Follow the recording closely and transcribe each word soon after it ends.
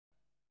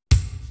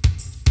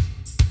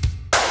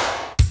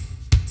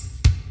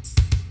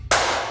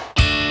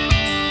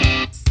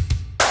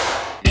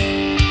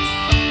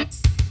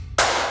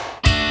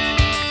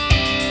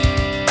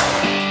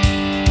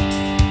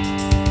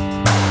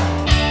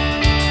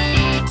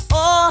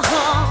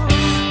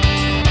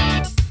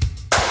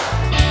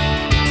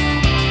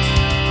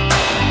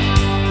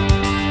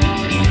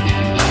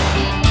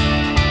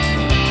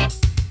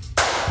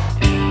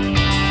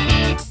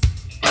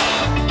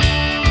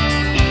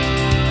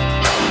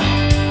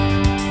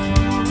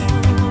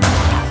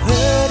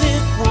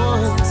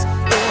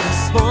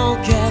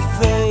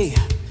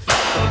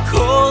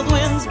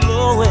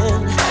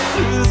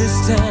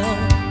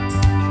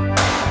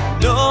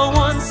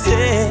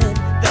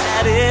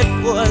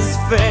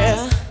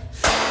care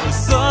for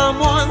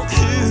someone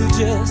to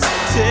just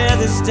tear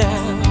this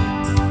down.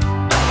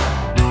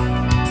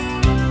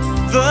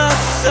 The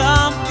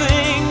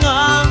something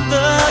on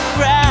the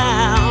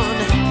ground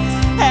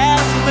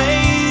has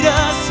made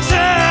us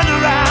turn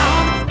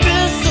around.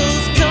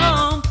 Missiles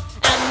come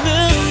and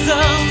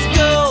missiles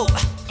go.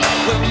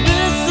 Where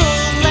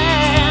missiles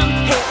land,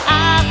 hey,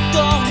 I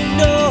don't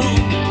know.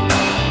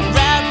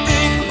 Right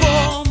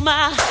before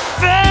my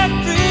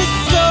very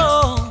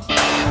soul,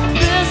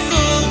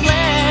 missiles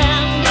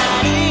land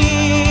right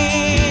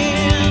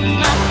in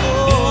my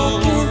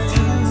home. Walking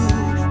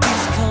through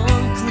these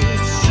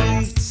concrete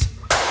streets,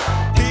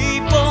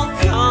 people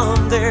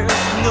come,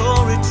 there's no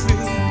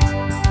retreat.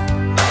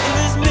 In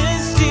this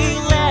misty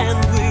land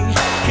we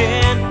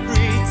can't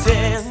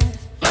pretend.